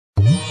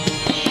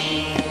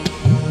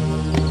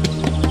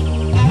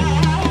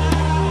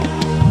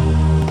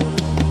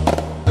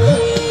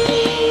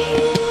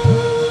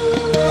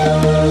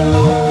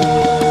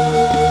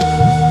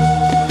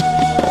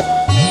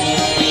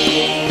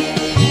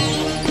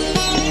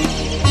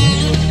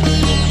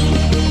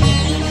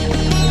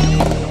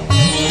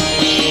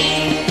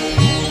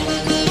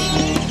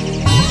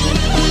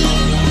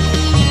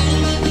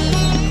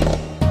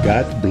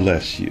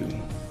bless you.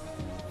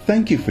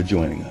 Thank you for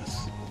joining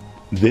us.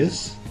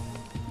 This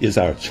is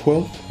our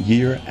 12th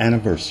year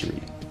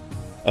anniversary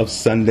of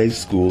Sunday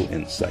School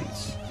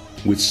Insights,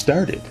 which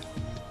started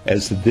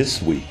as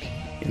This Week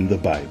in the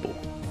Bible.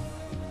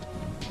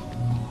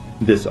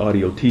 This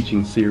audio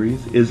teaching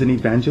series is an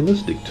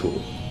evangelistic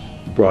tool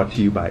brought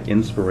to you by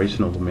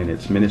Inspirational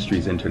Minutes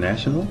Ministries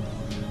International,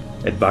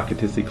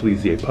 Advocatus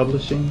Ecclesiae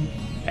Publishing,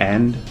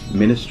 and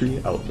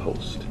Ministry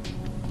Outpost.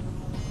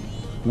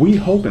 We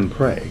hope and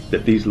pray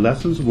that these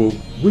lessons will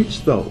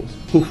reach those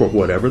who, for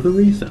whatever the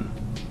reason,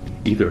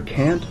 either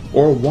can't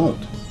or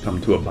won't come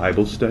to a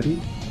Bible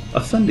study,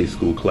 a Sunday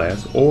school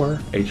class,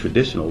 or a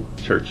traditional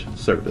church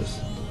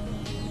service.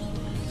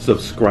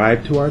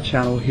 Subscribe to our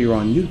channel here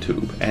on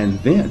YouTube and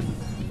then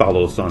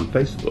follow us on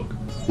Facebook,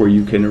 where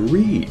you can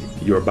read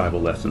your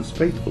Bible lessons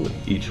faithfully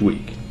each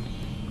week.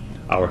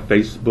 Our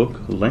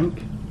Facebook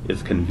link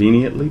is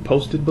conveniently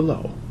posted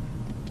below.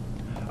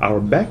 Our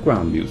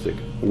background music,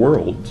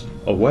 Worlds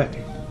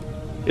Away,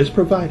 is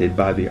provided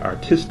by the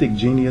artistic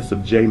genius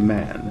of J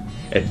Man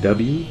at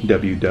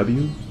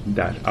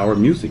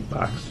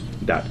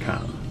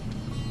www.ourmusicbox.com.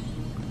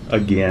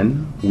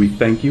 Again, we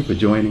thank you for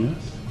joining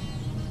us,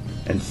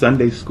 and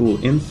Sunday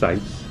School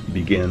Insights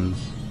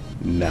begins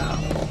now.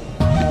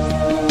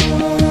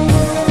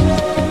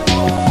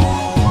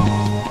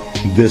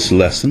 This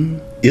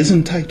lesson is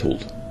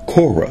entitled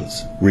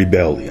Korah's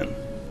Rebellion,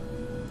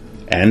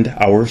 and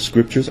our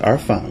scriptures are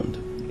found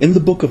in the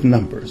book of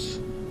Numbers,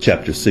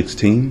 chapter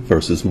 16,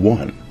 verses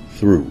 1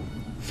 through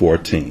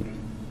 14.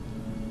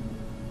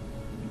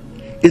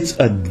 It's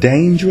a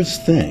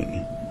dangerous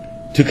thing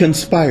to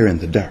conspire in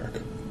the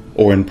dark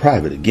or in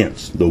private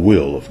against the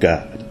will of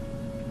God.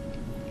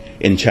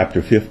 In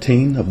chapter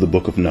 15 of the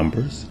book of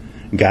Numbers,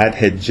 God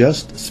had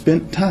just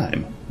spent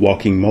time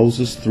walking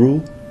Moses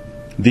through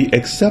the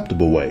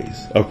acceptable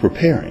ways of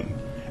preparing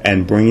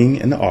and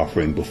bringing an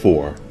offering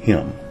before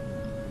him.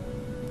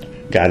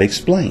 God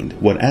explained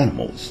what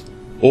animals,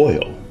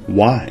 oil,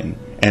 wine,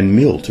 and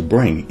meal to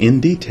bring in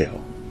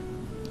detail,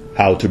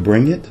 how to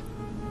bring it,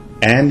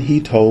 and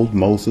he told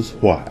Moses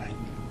why.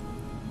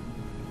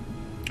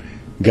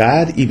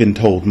 God even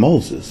told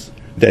Moses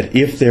that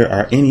if there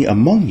are any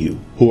among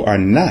you who are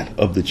not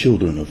of the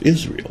children of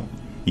Israel,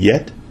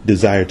 yet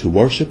desire to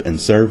worship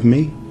and serve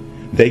me,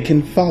 they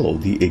can follow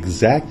the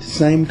exact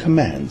same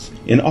commands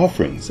in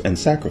offerings and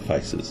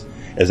sacrifices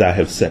as I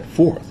have set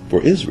forth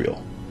for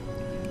Israel,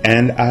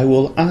 and I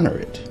will honor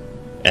it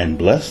and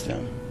bless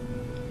them.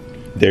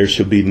 There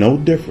shall be no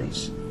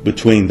difference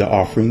between the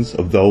offerings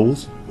of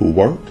those who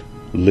work,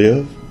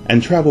 live,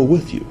 and travel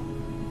with you,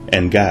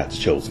 and God's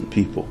chosen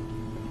people.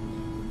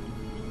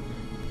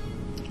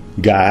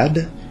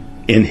 God,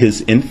 in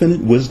his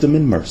infinite wisdom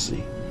and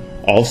mercy,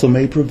 also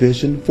made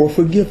provision for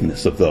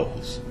forgiveness of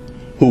those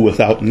who,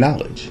 without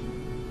knowledge,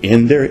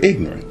 in their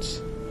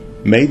ignorance,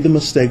 made the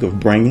mistake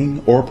of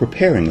bringing or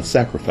preparing a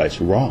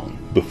sacrifice wrong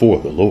before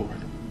the Lord,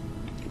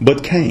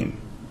 but came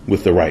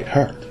with the right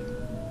heart.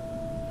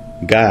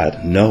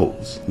 God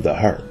knows the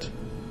heart.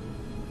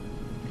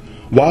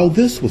 While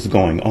this was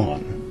going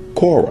on,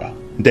 Korah,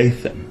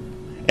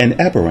 Dathan, and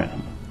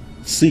Abiram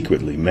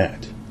secretly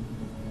met.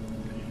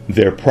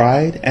 Their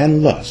pride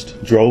and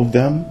lust drove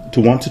them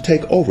to want to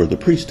take over the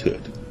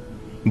priesthood,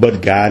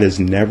 but God is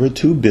never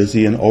too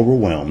busy and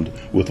overwhelmed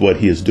with what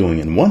he is doing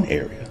in one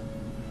area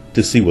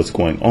to see what's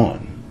going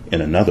on in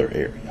another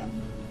area.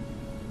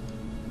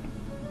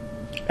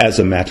 As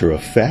a matter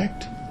of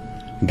fact,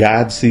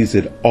 God sees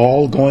it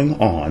all going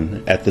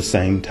on at the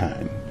same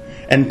time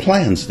and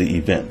plans the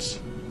events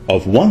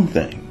of one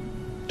thing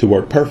to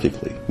work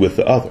perfectly with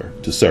the other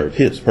to serve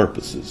his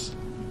purposes.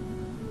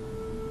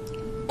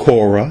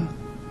 Korah,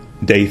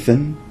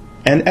 Dathan,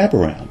 and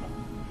Abiram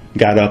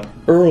got up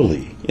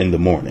early in the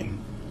morning,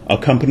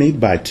 accompanied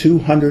by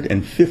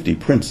 250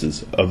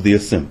 princes of the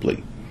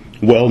assembly,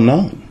 well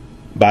known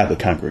by the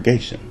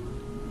congregation,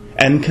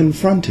 and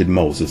confronted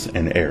Moses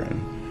and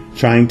Aaron,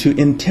 trying to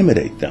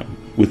intimidate them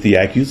with the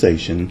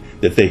accusation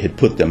that they had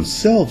put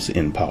themselves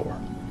in power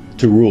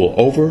to rule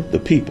over the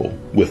people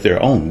with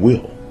their own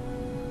will,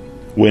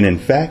 when in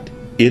fact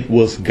it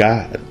was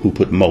God who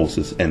put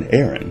Moses and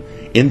Aaron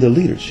in the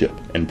leadership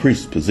and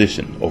priest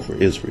position over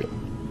Israel.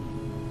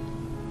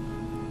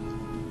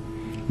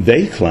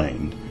 They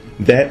claimed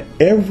that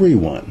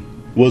everyone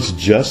was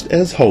just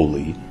as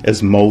holy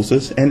as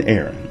Moses and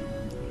Aaron.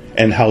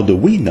 And how do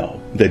we know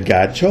that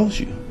God chose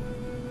you?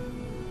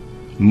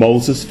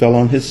 Moses fell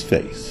on his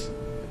face,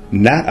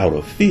 not out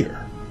of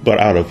fear, but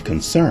out of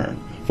concern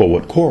for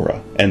what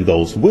Korah and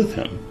those with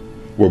him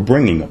were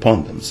bringing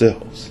upon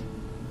themselves.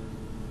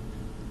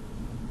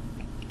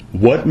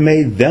 What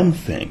made them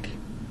think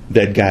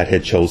that God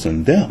had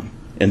chosen them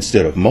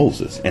instead of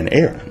Moses and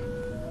Aaron?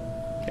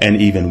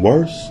 And even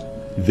worse,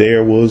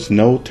 there was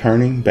no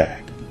turning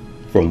back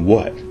from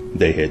what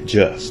they had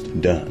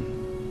just done.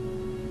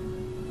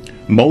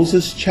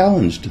 Moses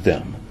challenged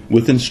them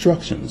with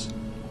instructions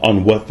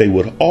on what they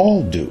would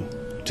all do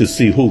to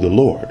see who the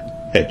Lord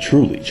had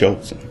truly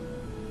chosen.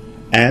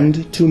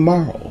 And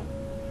tomorrow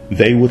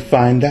they would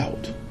find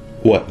out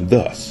what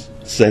thus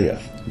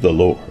saith the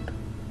Lord.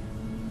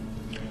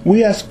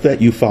 We ask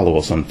that you follow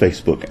us on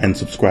Facebook and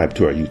subscribe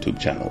to our YouTube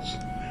channels.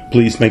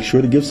 Please make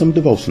sure to give some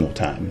devotional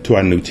time to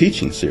our new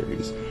teaching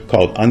series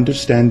called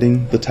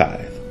Understanding the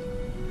Tithe.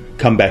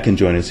 Come back and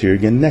join us here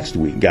again next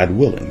week, God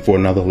willing, for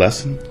another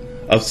lesson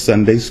of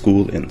Sunday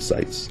School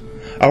Insights.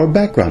 Our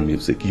background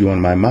music, You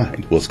on My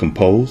Mind, was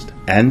composed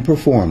and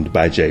performed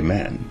by J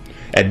Man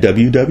at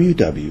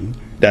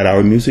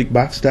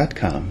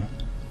www.ourmusicbox.com.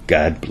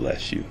 God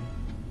bless you.